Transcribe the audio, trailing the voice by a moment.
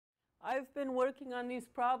I've been working on these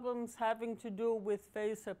problems having to do with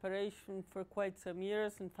phase separation for quite some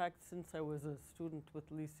years. In fact, since I was a student with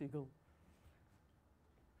Lee Siegel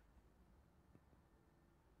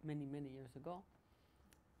many, many years ago.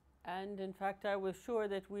 And in fact, I was sure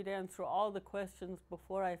that we'd answer all the questions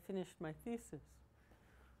before I finished my thesis.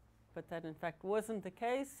 But that, in fact, wasn't the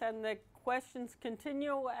case, and the questions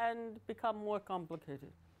continue and become more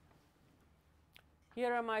complicated.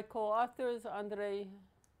 Here are my co-authors, Andrei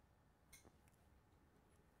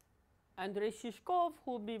Shishkov,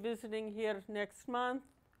 who will be visiting here next month,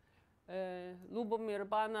 Lubomir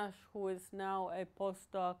Banash, who is now a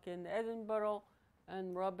postdoc in Edinburgh,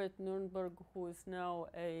 and Robert Nurnberg, who is now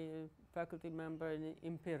a faculty member in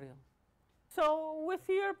Imperial. So with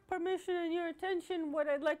your permission and your attention, what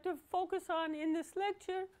I'd like to focus on in this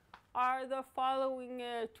lecture are the following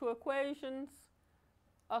two equations,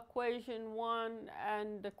 equation 1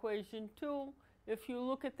 and equation 2. If you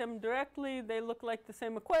look at them directly, they look like the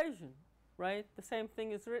same equation, right? The same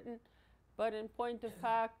thing is written, but in point of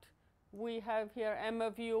fact, we have here m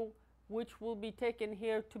of u, which will be taken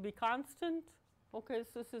here to be constant. Okay,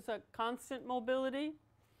 so this is a constant mobility.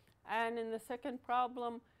 And in the second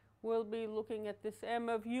problem, we'll be looking at this m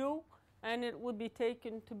of u, and it will be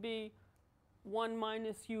taken to be 1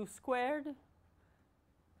 minus u squared.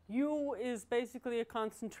 U is basically a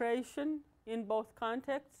concentration in both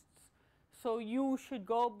contexts. So u should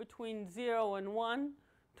go between 0 and 1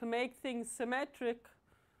 to make things symmetric,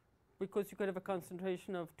 because you could have a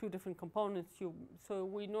concentration of two different components. So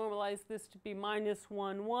we normalize this to be minus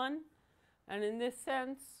 1, 1. And in this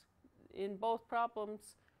sense, in both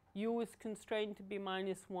problems, u is constrained to be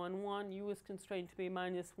minus 1, 1. U is constrained to be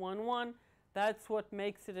minus 1, 1. That's what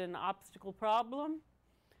makes it an obstacle problem.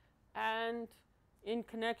 And in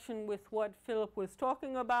connection with what Philip was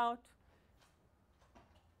talking about,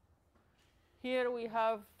 here we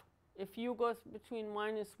have, if u goes between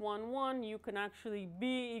minus 1, 1, you can actually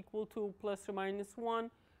be equal to plus or minus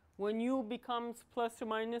 1. When u becomes plus or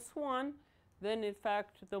minus 1, then in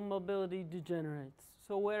fact the mobility degenerates.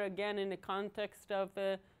 So we're again in the context of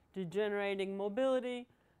a degenerating mobility,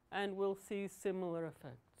 and we'll see similar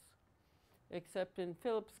effects. Except in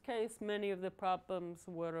Philip's case, many of the problems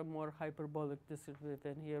were a more hyperbolic distributive,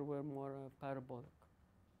 and here we're more parabolic.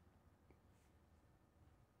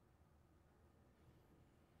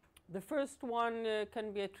 The first one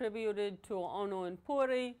can be attributed to Ono and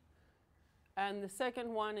Puri, and the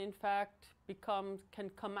second one, in fact, can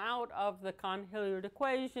come out of the Cahn-Hilliard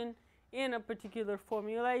equation in a particular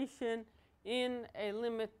formulation in a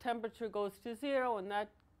limit temperature goes to 0. In that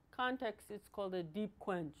context, it's called a deep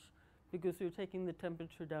quench, because you're taking the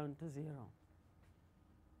temperature down to 0.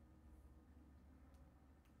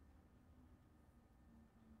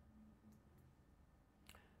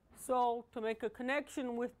 So to make a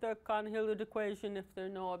connection with the Cahn-Hilliard equation, if there are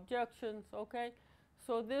no objections, okay?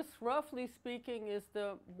 So this, roughly speaking, is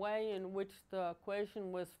the way in which the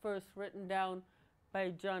equation was first written down by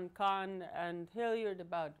John Cahn and Hilliard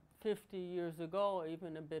about 50 years ago,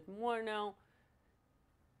 even a bit more now.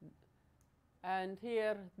 And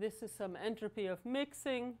here, this is some entropy of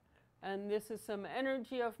mixing, and this is some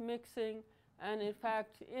energy of mixing. And in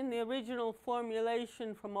fact, in the original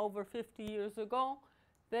formulation from over 50 years ago,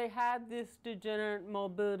 they had this degenerate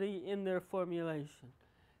mobility in their formulation.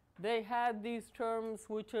 They had these terms,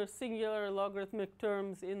 which are singular logarithmic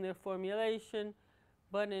terms, in their formulation,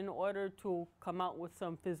 but in order to come out with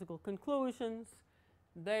some physical conclusions,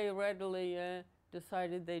 they readily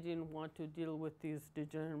decided they didn't want to deal with these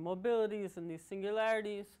degenerate mobilities and these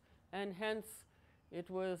singularities, and hence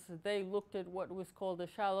they looked at what was called a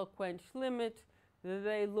shallow quench limit.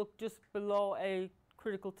 They looked just below a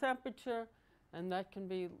critical temperature, and that can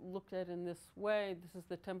be looked at in this way. This is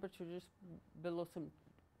the temperature just below some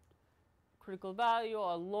critical value,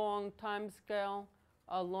 a long time scale,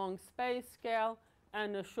 a long space scale,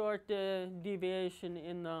 and a short deviation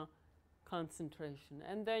in the concentration.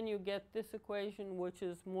 And then you get this equation, which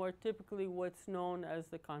is more typically what's known as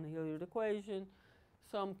the Cahn-Hilliard equation,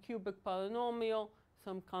 some cubic polynomial,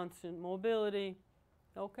 some constant mobility,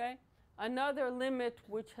 okay? Another limit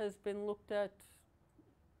which has been looked at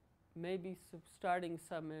maybe starting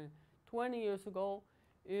some 20 years ago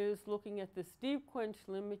is looking at this deep quench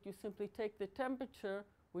limit. You simply take the temperature,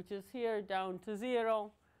 which is here, down to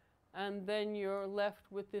 0, and then you're left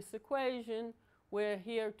with this equation where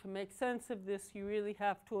here, to make sense of this, you really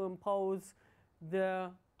have to impose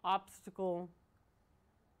the obstacle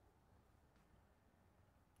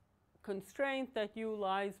constraint that u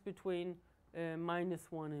lies between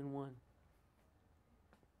minus 1 and 1.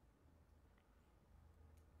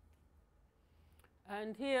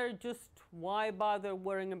 And here, just why bother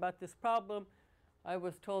worrying about this problem? I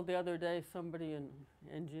was told the other day, somebody in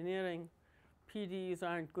engineering, PDEs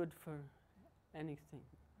aren't good for anything.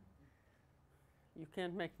 You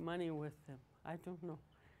can't make money with them. I don't know.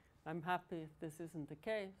 I'm happy if this isn't the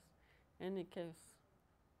case. In any case,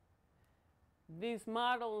 these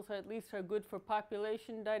models at least are good for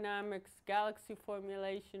population dynamics, galaxy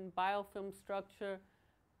formulation, biofilm structure,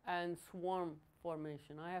 and swarm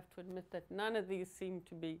formation. I have to admit that none of these seem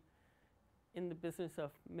to be in the business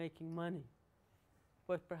of making money.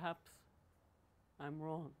 But perhaps I'm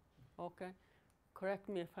wrong. Okay? Correct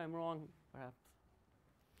me if I'm wrong, perhaps.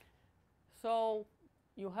 So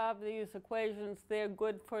you have these equations. They're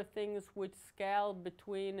good for things which scale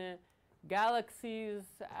between galaxies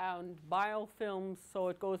and biofilms. So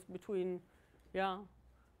it goes between,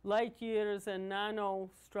 light years and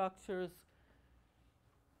nanostructures.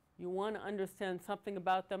 You want to understand something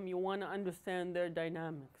about them. You want to understand their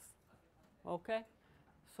dynamics. Okay?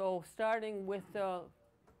 So starting with the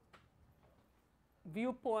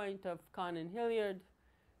viewpoint of Cohn and Hilliard,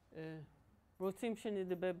 רוצים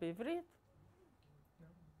שנדבר בעברית?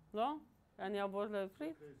 לא? אני אעבור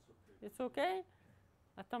לעברית? It's okay?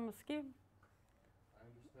 אתה מסכים? I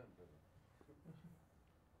understand better.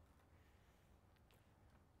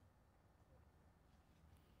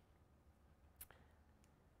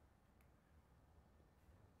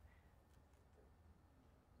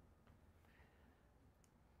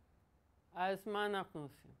 אז מה אנחנו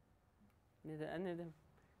עושים? אני יודע.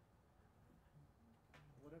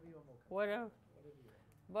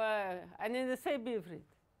 אני אנסה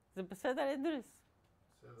בעברית. זה בסדר, אדריס?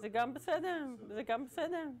 זה גם בסדר? זה גם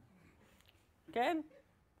בסדר? כן?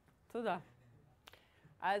 תודה.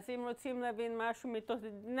 אז אם רוצים להבין משהו מתוך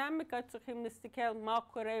הדינמיקה, צריכים להסתכל מה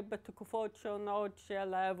קורה בתקופות שונות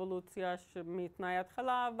של האבולוציה מתנאי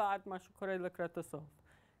התחלה ועד מה שקורה לקראת הסוף.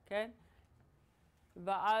 כן?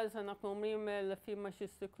 ואז אנחנו אומרים, לפי מה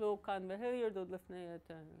שהסתכלו כאן והיליארד עוד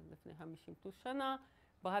לפני 50 פלוס שנה,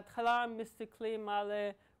 בהתחלה מסתכלים על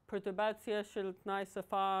פרטורבציה של תנאי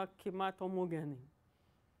שפה כמעט הומוגני.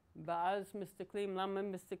 ואז מסתכלים, למה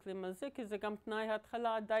מסתכלים על זה? כי זה גם תנאי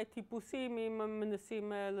התחלה די טיפוסי, אם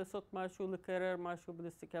מנסים לעשות משהו, לקרר משהו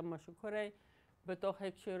ולהסתכל מה שקורה, בתוך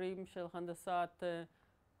הקשרים של הנדסת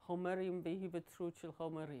חומרים והיווצרות של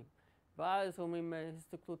חומרים. ואז אומרים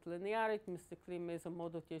הסתכלות ליניארית, מסתכלים איזה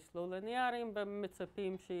מודות יש לא ליניאריים,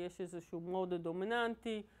 ומצפים שיש איזשהו מודה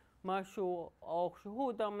דומיננטי, משהו או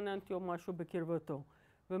שהוא דומיננטי או משהו בקרבתו.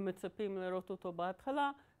 ומצפים לראות אותו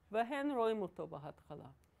בהתחלה, והן רואים אותו בהתחלה.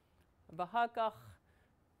 ואחר כך,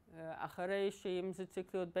 אחרי שאם זה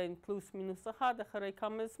צריך להיות בין פלוס מינוס 1, אחרי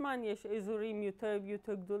כמה זמן יש אזורים יותר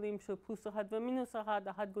ויותר גדולים של פלוס 1 ומינוס 1,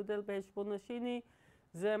 אחד גודל בחשבון השני,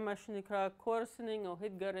 זה מה שנקרא Coarsening או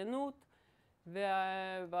התגרענות,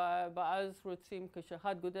 ואז רוצים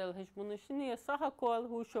כשאחד גודל בחשבון השני, הסך הכל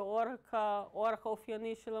הוא שאורך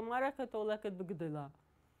האופייני של המערכת הולכת וגדלה.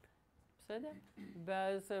 בסדר?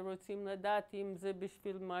 ואז רוצים לדעת אם זה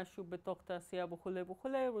בשביל משהו בתוך תעשייה וכולי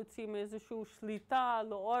וכולי, רוצים איזושהי שליטה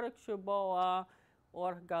על האורך שבו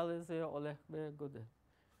האורך גל הזה הולך וגודל.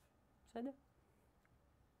 בסדר?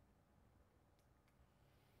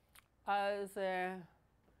 אז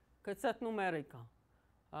קצת נומריקה.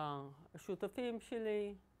 השותפים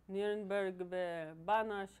שלי, נירנברג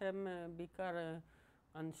ובאנה, שהם בעיקר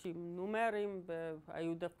אנשים נומריים,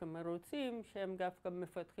 והיו דווקא מרוצים, שהם דווקא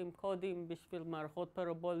מפתחים קודים בשביל מערכות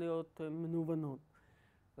פרבוליות מנוונות.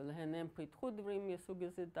 ולהן הם פיתחו דברים מסוג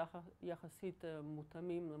הזה יחסית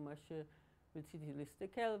מותאמים למה שרציתי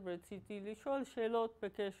להסתכל, ורציתי לשאול שאלות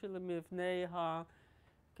בקשר למבנה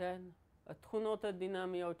התכונות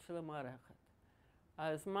הדינמיות של המערכת.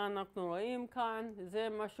 אז מה אנחנו רואים כאן? זה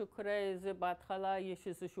מה שקורה, זה בהתחלה יש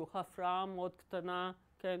איזושהי הפרעה מאוד קטנה,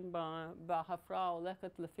 כן, וההפרעה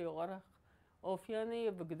הולכת לפי אורך אופייני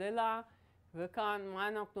וגדלה, וכאן מה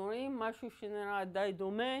אנחנו רואים? משהו שנראה די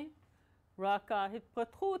דומה, רק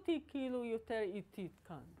ההתפתחות היא כאילו יותר איטית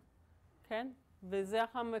כאן, כן? וזה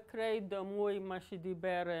המקרה דמוי מה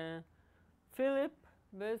שדיבר פיליפ,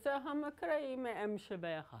 וזה המקרה עם M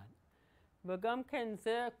שווה 1. וגם כן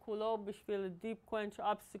זה כולו בשביל Deep Quench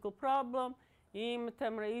Obstacle Problem. אם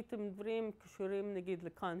אתם ראיתם דברים קשורים נגיד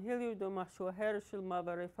לכאן היליארד או משהו אחר של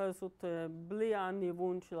מעברי פאזות בלי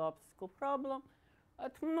הניוון של Obstacle Problem,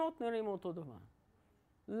 התמונות נראים אותו דבר.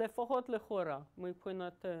 לפחות לכאורה,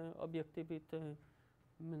 מבחינת אובייקטיבית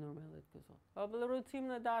מנורמלית כזאת. אבל רוצים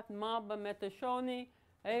לדעת מה באמת השוני,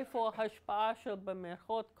 איפה ההשפעה של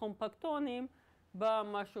במערכות קומפקטונים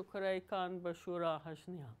במה שקורה כאן בשורה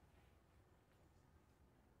השנייה.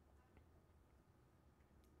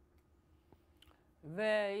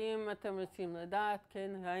 ואם אתם רוצים לדעת,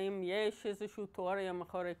 כן, האם יש איזושהי תיאוריה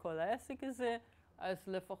מאחורי כל העסק הזה, אז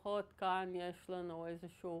לפחות כאן יש לנו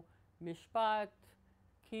איזשהו משפט,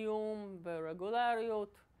 קיום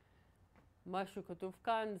ורגולריות. מה שכתוב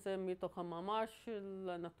כאן זה מתוך המאמר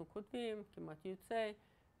שאנחנו כותבים, כמעט יוצא,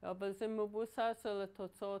 אבל זה מבוסס על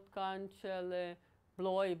התוצאות כאן של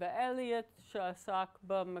בלוי ואליוט, שעסק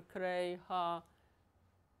במקרה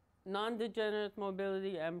non-degenerate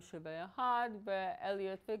mobility M=1,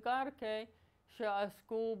 ואליוט וגרקה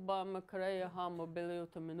שעסקו במקרה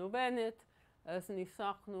המוביליות המנוונת. אז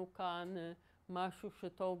ניסחנו כאן משהו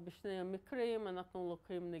שטוב בשני המקרים. אנחנו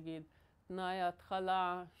לוקחים נגיד תנאי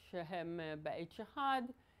התחלה שהם ב-H1,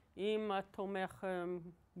 אם התומך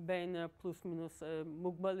בין פלוס מינוס,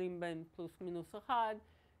 מוגבלים בין פלוס מינוס 1,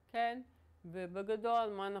 כן? ובגדול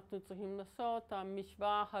מה אנחנו צריכים לעשות?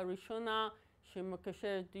 המשוואה הראשונה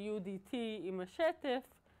שמקשרת UDT עם השטף,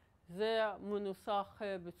 זה מנוסח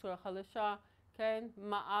בצורה חלשה, כן?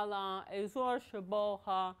 מעל האזור שבו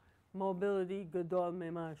המוביליטי גדול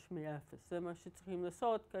ממש מ-0. זה מה שצריכים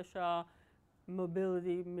לעשות כאשר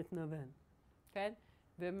המוביליטי מתנוון, כן?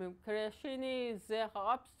 ובמקרה השני זה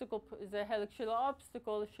חלק של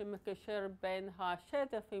האובסטיקל שמקשר בין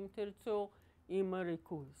השטף, אם תרצו, עם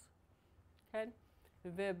הריכוז, כן?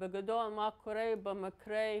 ובגדול מה קורה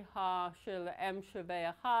במקרה של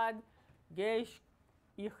M=1, יש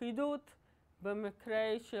יחידות,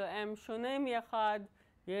 במקרה של M שונה מ-1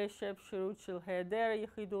 יש אפשרות של היעדר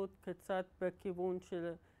יחידות, קצת בכיוון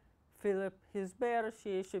של פיליפ הסבר,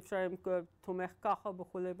 שיש אפשר עם תומך ככה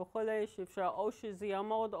וכולי וכולי, שאפשר או שזה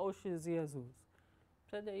יעמוד או שזה יזוז.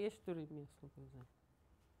 בסדר, יש דברים מהסוג הזה.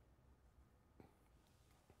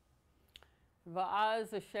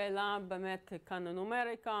 ואז השאלה באמת כאן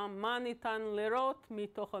הנומריקה, מה ניתן לראות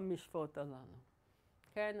מתוך המשוואות הללו?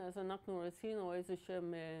 כן, אז אנחנו רצינו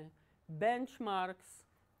איזשהם benchmarks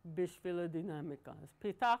בשביל הדינמיקה. אז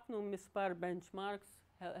פיתחנו מספר benchmarks,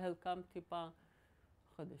 חלקם טיפה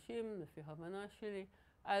חדשים לפי הבנה שלי,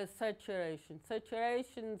 על saturation.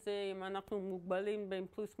 saturation זה אם אנחנו מוגבלים בין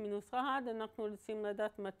פלוס מינוס 1, אנחנו רוצים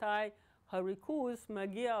לדעת מתי הריכוז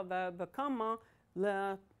מגיע וכמה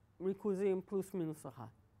ריכוזים פלוס מינוס 1,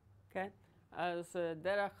 כן? אז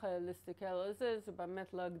דרך להסתכל על זה, זה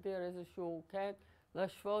באמת להגדיר איזשהו, כן?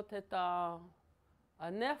 להשוות את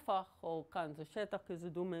הנפח, או כאן זה שטח כזה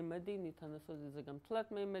דו-מימדי, ניתן לעשות את זה גם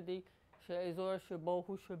תלת-מימדי, שהאזור שבו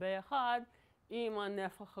הוא שווה 1, עם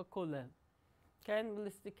הנפח הכולל, כן?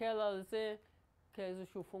 ולהסתכל על זה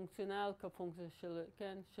כאיזשהו פונקציונל, כפונקציה של,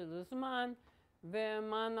 כן? של הזמן,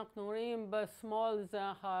 ומה אנחנו רואים בשמאל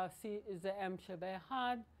זה M=1,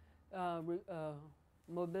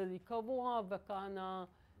 מובילי קבוע, וכאן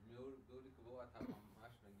מובילי קבוע אתה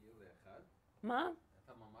ממש מגיע ל-1? מה?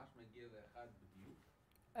 אתה ממש מגיע ל-1 בדיוק?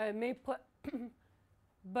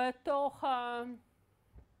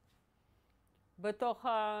 בתוך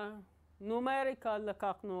הנומריקה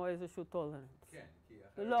לקחנו איזשהו טולרנס. כן, כי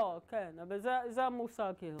אחרת... לא, כן, אבל זה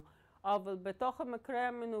המושג כאילו. אבל בתוך המקרה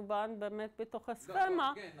המנוון, באמת בתוך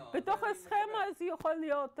הסכמה, בתוך הסכמה זה יכול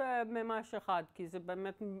להיות ממש אחד, כי זה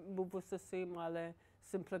באמת מבוססים על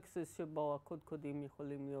סימפלקסיס שבו הקודקודים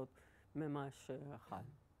יכולים להיות ממש אחד.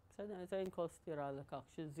 בסדר? אז אין כל סתירה לכך,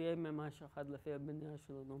 שזה יהיה ממש אחד לפי הבנייה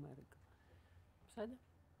של הנומריקה. בסדר?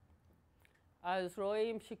 אז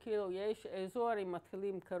רואים שכאילו יש אזור, אם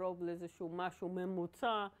מתחילים קרוב לאיזשהו משהו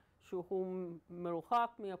ממוצע, שהוא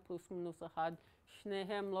מרוחק מהפלוס מינוס 1,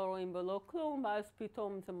 שניהם לא רואים ולא כלום, ואז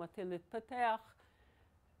פתאום זה מתחיל להתפתח.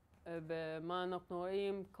 ומה אנחנו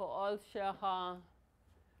רואים? כל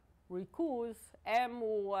שהריכוז, M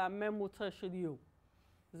הוא הממוצע של U.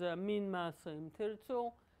 זה המין מסה, אם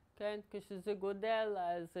תרצו. כן? כשזה גודל,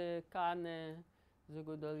 אז כאן זה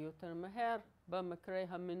גודל יותר מהר. במקרה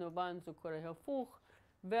המנוון זה קורה הפוך.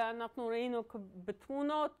 ואנחנו ראינו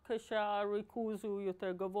בתמונות כשהריכוז הוא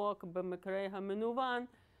יותר גבוה, במקרה המנוון,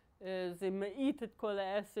 זה מאיט את כל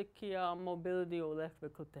העסק כי המוביליטי הולך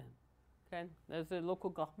וקוטן. כן? אז זה לא כל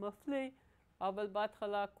כך מפליא, אבל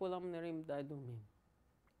בהתחלה כולם נראים די דומים.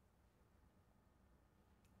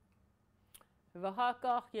 ואחר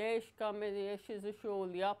כך יש איזשהו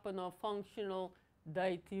ליאפנוב פונקשיונל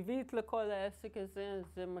די טבעית לכל העסק הזה,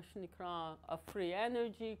 זה מה שנקרא ה-free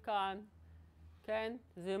energy כאן. כן?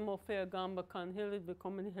 זה מופיע גם בקאנהילית וכל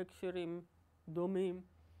מיני הקשרים דומים.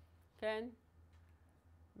 כן?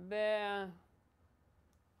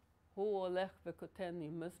 והוא הולך וקוטן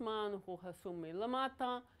עם הזמן, הוא חסום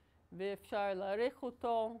מלמטה, ואפשר להעריך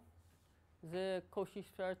אותו. זה קושי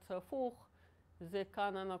שורץ הפוך. זה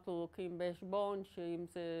כאן אנחנו לוקחים בחשבון, שאם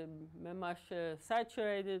זה ממש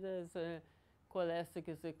saturated, אז כל העסק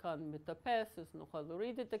הזה כאן מטפס, אז נוכל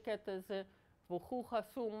להוריד את הקטע הזה. והוא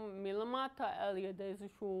חסום מלמטה על ידי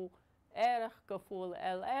איזשהו ערך כפול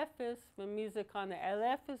L0, ומי זה כאן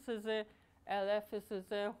ה-L0 הזה? L0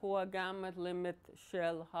 הזה הוא הגאמת לימיט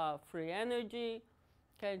של ה-free energy,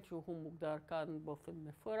 כן, שהוא מוגדר כאן באופן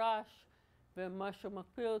מפורש, ומה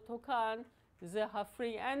שמקביל אותו כאן זה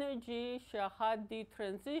ה-free energy שה-1D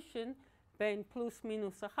transition בין פלוס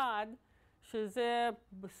מינוס 1, שזה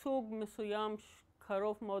בסוג מסוים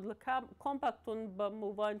קרוב מאוד לקומפקטון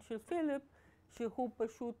במובן של פיליפ, שהוא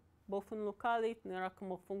פשוט באופן לוקאלית נראה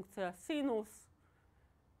כמו פונקציה סינוס,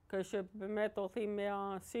 כשבאמת הולכים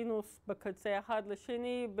מהסינוס בקצה אחד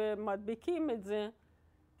לשני ומדביקים את זה,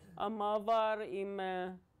 המעבר עם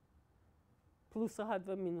פלוס 1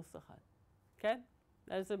 ומינוס 1, כן?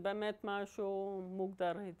 אז זה באמת משהו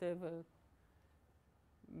מוגדר היטב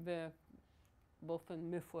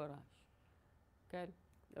ובאופן מפורש, כן?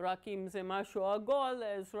 רק אם זה משהו עגול,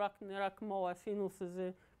 אז רק נראה כמו הסינוס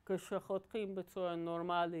הזה כשחותכים בצורה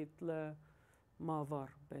נורמלית למעבר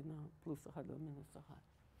בין הפלוס 1 ומינוס 1.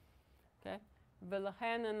 Okay?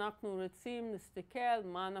 ולכן אנחנו רוצים להסתכל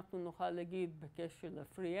מה אנחנו נוכל להגיד בקשר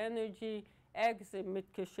ל-free energy, איך זה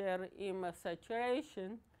מתקשר עם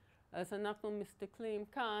ה-saturation, אז אנחנו מסתכלים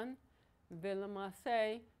כאן,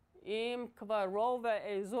 ולמעשה אם כבר רוב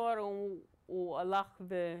האזור הוא הלך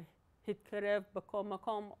והתקרב בכל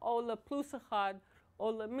מקום או לפלוס 1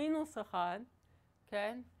 או למינוס 1,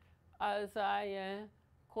 כן? אז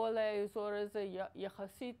כל האזור הזה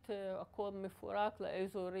יחסית הכל מפורק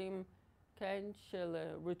לאזורים, כן, של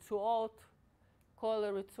רצועות. כל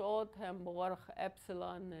הרצועות הן באורך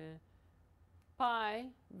אפסילון פאי,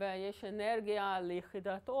 ויש אנרגיה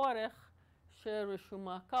ליחידת אורך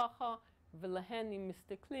שרשומה ככה, ולהן אם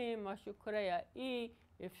מסתכלים, מה שקורה, ה-E,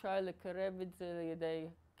 אפשר לקרב את זה לידי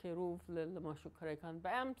קירוב למה שקורה כאן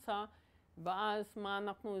באמצע, ואז מה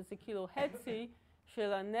אנחנו, זה כאילו חצי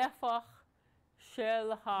של הנפח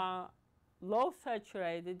של ה-low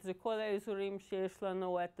saturated, זה כל האזורים שיש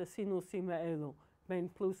לנו את הסינוסים האלו, בין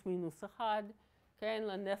פלוס מינוס 1, כן,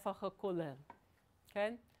 לנפח הכולל,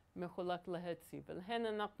 כן, מחולק לחצי. ולכן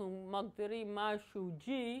אנחנו מגדירים משהו G,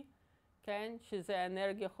 כן, שזה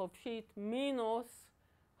אנרגיה חופשית מינוס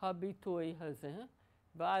הביטוי הזה,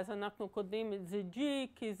 ואז אנחנו כותבים את זה G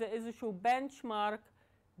כי זה איזשהו benchmark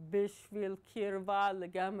בשביל קרבה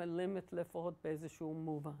לגמרי לימיט לפחות באיזשהו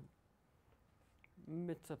מובן.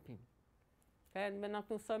 מצפים. כן,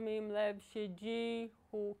 ואנחנו שמים לב ש-G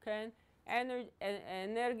הוא, כן,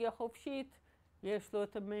 אנרגיה חופשית, יש לו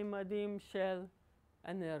את הממדים של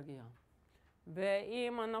אנרגיה.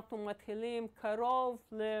 ואם אנחנו מתחילים קרוב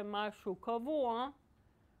למשהו קבוע,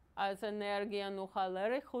 אז אנרגיה נוכל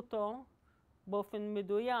להעריך אותו באופן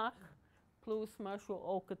מדויק, פלוס משהו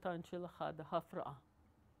או קטן של 1, ההפרעה.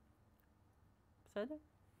 בסדר?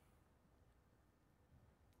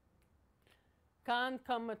 כאן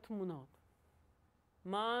כמה תמונות.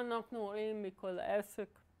 מה אנחנו רואים מכל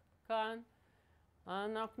עסק כאן?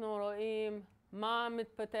 אנחנו רואים מה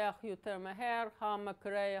מתפתח יותר מהר,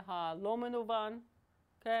 המקרה הלא מנוון,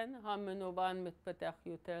 כן? המנוון מתפתח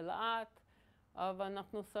יותר לאט, אבל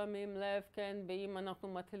אנחנו שמים לב, כן, ואם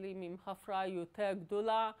אנחנו מתחילים עם הפרעה יותר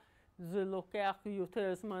גדולה, זה לוקח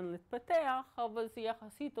יותר זמן להתפתח, אבל זה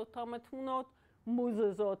יחסית אותן התמונות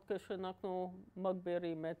מוזזות כשאנחנו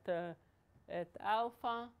מגבירים את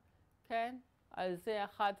אלפא, כן? אז זה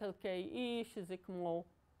 1/E, שזה כמו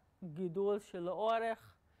גידול של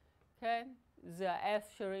האורך, כן? זה ה-S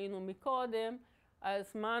שראינו מקודם,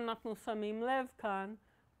 אז מה אנחנו שמים לב כאן?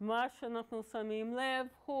 מה שאנחנו שמים לב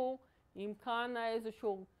הוא, אם כאן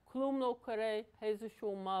איזשהו, כלום לא קורה,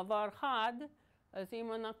 איזשהו מעבר חד, אז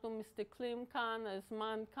אם אנחנו מסתכלים כאן,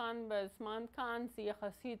 הזמן כאן והזמן כאן, זה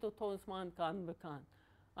יחסית אותו זמן כאן וכאן.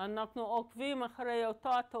 אנחנו עוקבים אחרי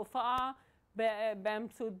אותה תופעה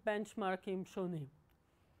באמצעות בנצ'מרקים שונים,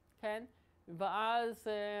 כן? ואז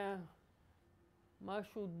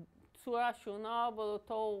משהו, צורה שונה, אבל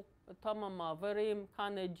אותם המעברים,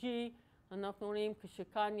 כאן ה-G, אנחנו רואים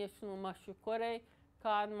כשכאן יש לנו מה שקורה,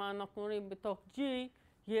 כאן מה אנחנו רואים בתוך G,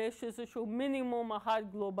 יש איזשהו מינימום אחד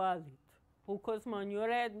גלובלית. הוא כל הזמן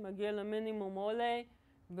יורד, מגיע למינימום עולה,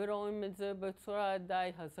 ורואים את זה בצורה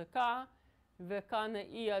די חזקה, וכאן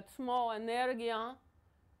ה-E עצמו, אנרגיה,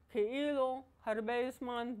 כאילו הרבה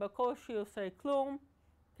זמן בקושי עושה כלום,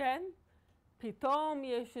 כן? פתאום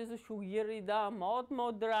יש איזושהי ירידה מאוד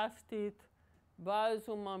מאוד דרסטית, ואז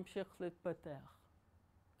הוא ממשיך להתפתח,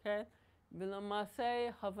 כן? ולמעשה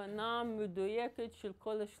הבנה מדויקת של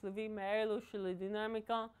כל השלבים האלו של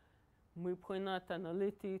הדינמיקה, מבחינת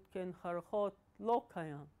אנליטית, כן, הערכות, לא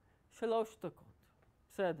קיים. 3 דקות.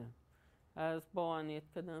 בסדר. אז בואו אני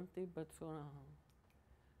התקדמתי בצורה.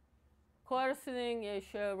 Coarsening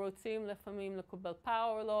יש רוצים לפעמים לקבל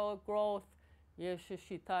power law growth, יש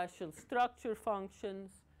שיטה של structure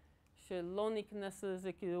functions, שלא ניכנס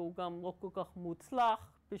לזה כי הוא גם לא כל כך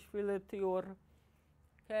מוצלח בשביל התיאור,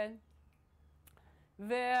 כן?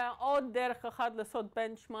 ועוד דרך אחת לעשות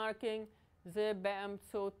benchmarking זה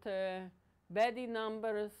באמצעות Betti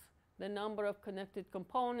numbers, the number of connected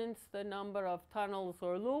components, the number of tunnels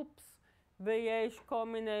or loops, ויש כל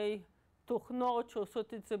מיני תוכנות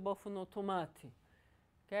שעושות את זה באופן אוטומטי,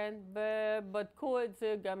 כן? ובדקו את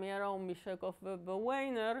זה גם יראו משקוף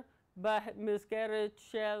ובוויינר במסגרת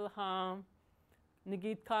של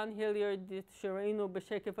נגיד כאן היליארד שראינו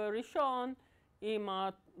בשקף הראשון עם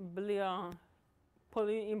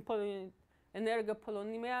אנרגיה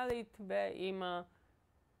פולינומיאלית ועם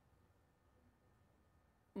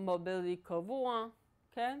מובילי קבוע,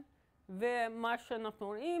 כן? ומה שאנחנו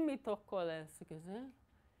רואים מתוך כל העסק הזה,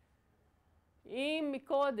 אם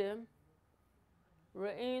מקודם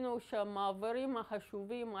ראינו שהמעברים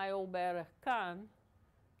החשובים היו בערך כאן,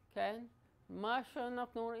 כן? מה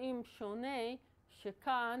שאנחנו רואים שונה,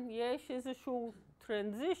 שכאן יש איזשהו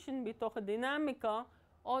טרנזישן בתוך הדינמיקה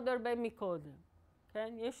עוד הרבה מקודם,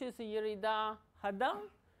 כן? יש איזו ירידה חדה,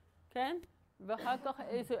 כן? ואחר כך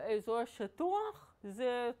איזה אזור שטוח,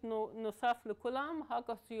 זה נוסף לכולם, אחר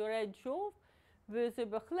כך זה יורד שוב, וזה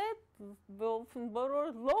בהחלט באופן ברור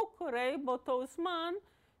לא קורה באותו זמן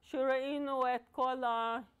שראינו את כל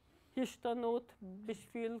ההשתנות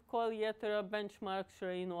בשביל כל יתר הבנצ'מרק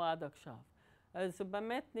שראינו עד עכשיו. אז זה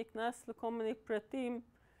באמת נכנס לכל מיני פרטים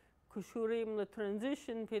קשורים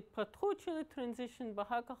לטרנזישן והתפתחות של הטרנזישן,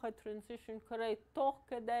 ואחר כך הטרנזישן קורה תוך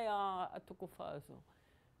כדי התקופה הזו.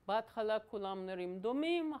 בהתחלה כולם נראים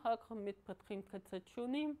דומים, אחר כך מתפתחים קצת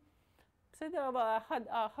שונים. בסדר, אבל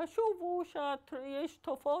החשוב הוא שיש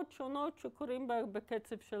תופעות שונות שקורים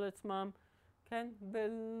בקצב של עצמם, כן?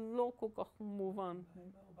 ולא כל כך מובן. מה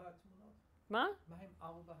עם 4 התמונות? מה? מה עם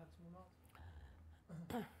 4 התמונות?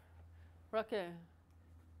 רק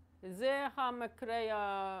זה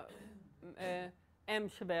המקרה M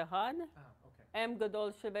שווה 1, M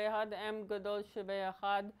גדול שווה 1, M גדול שווה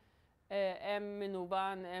 1, M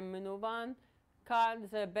מנוון, M מנוון. כאן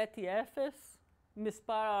זה בטי 0,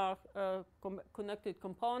 מספר connected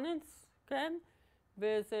components, כן?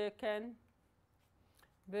 וזה כן.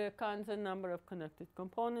 וכאן זה number of connected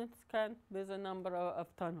components, כן? וזה number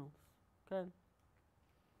of tunnels, כן?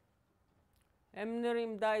 הם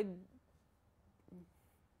נראים די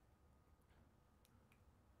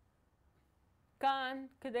כאן,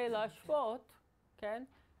 כדי להשוות, כן?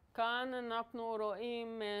 כאן אנחנו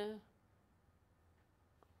רואים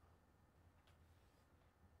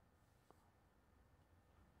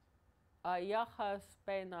היחס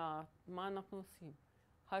בין מה אנחנו עושים?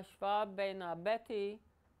 השוואה בין הבטי,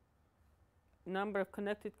 number of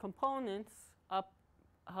connected components,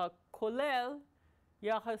 הכולל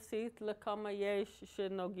יחסית לכמה יש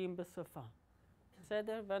שנוגעים בשפה.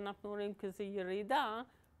 בסדר? ואנחנו רואים כזה ירידה,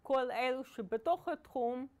 כל אלו שבתוך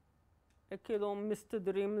התחום כאילו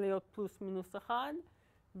מסתדרים להיות פלוס מינוס 1,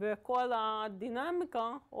 וכל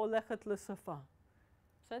הדינמיקה הולכת לשפה.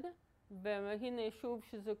 בסדר? והנה שוב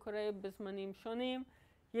שזה קורה בזמנים שונים.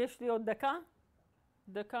 יש לי עוד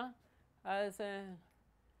דקה. אז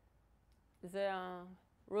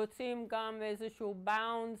רוצים גם איזשהו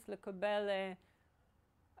באונס לקבל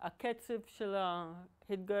הקצב של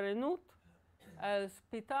ההתגרענות. אז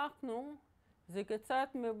פיתחנו, זה קצת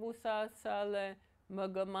מבוסס על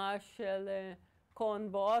מגמה של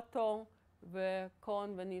קון ואוטו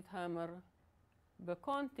וקון וניטהמר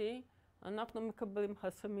וקונטי. אנחנו מקבלים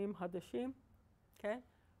חסמים חדשים, כן?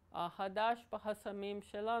 החדש בחסמים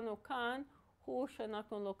שלנו כאן הוא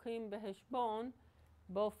שאנחנו לוקחים בחשבון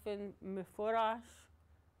באופן מפורש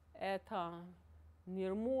את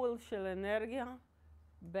הנרמול של אנרגיה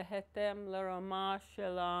בהתאם לרמה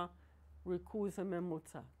של הריכוז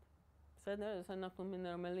הממוצע. בסדר? אז אנחנו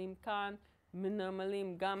מנרמלים כאן,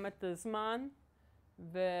 מנרמלים גם את הזמן,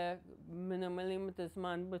 ומנרמלים את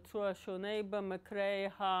הזמן בצורה שונה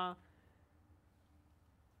במקרה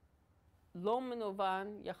לא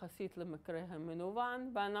מנוון יחסית למקרה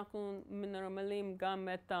המנוון, ואנחנו מנרמלים גם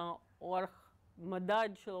את מדד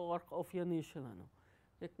של האורך אופייני שלנו.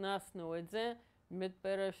 הכנסנו את זה,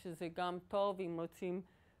 מתברר שזה גם טוב אם רוצים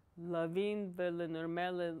להבין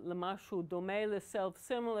ולנרמל למשהו דומה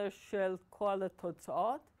ל-self-similar של כל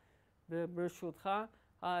התוצאות. וברשותך,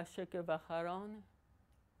 השקף האחרון.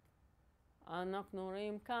 אנחנו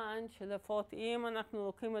רואים כאן שלפחות אם אנחנו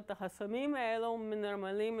לוקחים את החסמים האלו,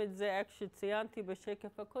 מנרמלים את זה איך שציינתי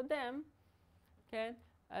בשקף הקודם, כן?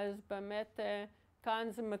 אז באמת כאן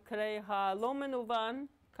זה מקרה הלא מנוון,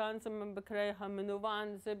 כאן זה במקרה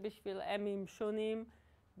המנוון, זה בשביל M'ים שונים,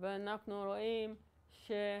 ואנחנו רואים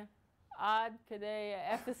שעד כדי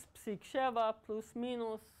 0.7 פלוס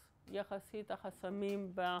מינוס, יחסית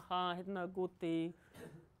החסמים בהתנהגות היא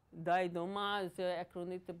די דומה, זה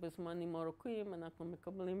עקרונית בזמנים ארוכים, אנחנו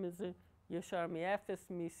מקבלים את זה ישר מ-0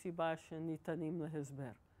 מסיבה שניתנים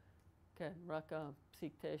להסבר. כן, רק ה0.9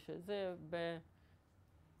 זה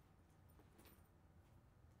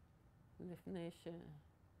לפני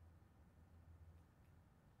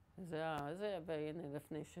זה, והנה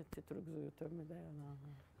לפני שתתרכזו יותר מדי על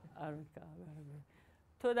הערכה.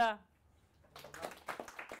 תודה.